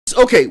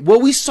okay,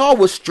 what we saw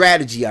was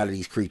strategy out of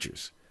these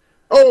creatures.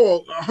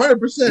 Oh,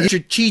 100%.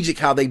 Strategic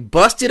how they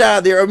busted out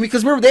of there. I mean,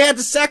 because remember, they had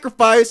to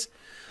sacrifice.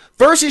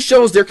 First, it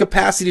shows their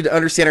capacity to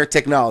understand our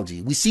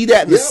technology. We see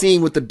that in the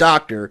scene with the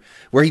doctor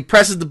where he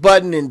presses the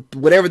button and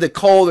whatever the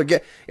code or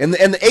get, and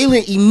the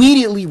alien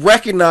immediately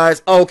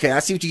recognized, oh, okay, I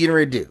see what you're getting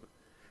ready to do.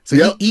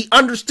 So he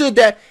understood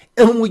that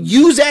and would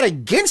use that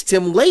against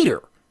him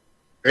later.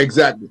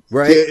 Exactly.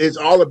 Right. It's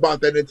all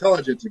about that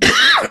intelligence.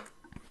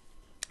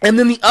 And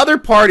then the other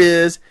part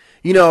is,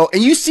 you know,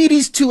 and you see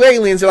these two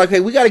aliens, they're like, hey,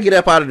 we got to get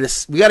up out of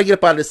this. We got to get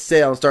up out of this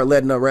cell and start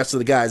letting the rest of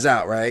the guys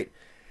out, right?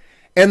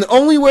 And the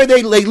only way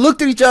they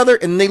looked at each other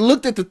and they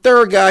looked at the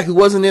third guy who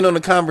wasn't in on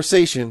the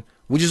conversation,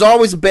 which is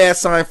always a bad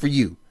sign for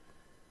you.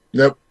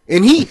 Yep.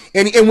 And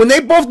and when they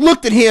both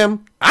looked at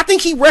him, I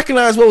think he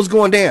recognized what was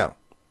going down.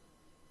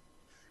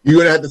 You're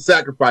going to have to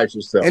sacrifice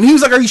yourself. And he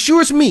was like, are you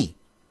sure it's me?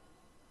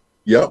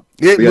 Yep.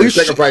 You have to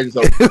sacrifice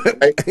yourself.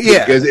 Right?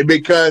 Yeah.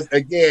 Because,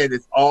 again,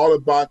 it's all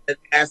about that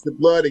acid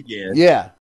blood again. Yeah.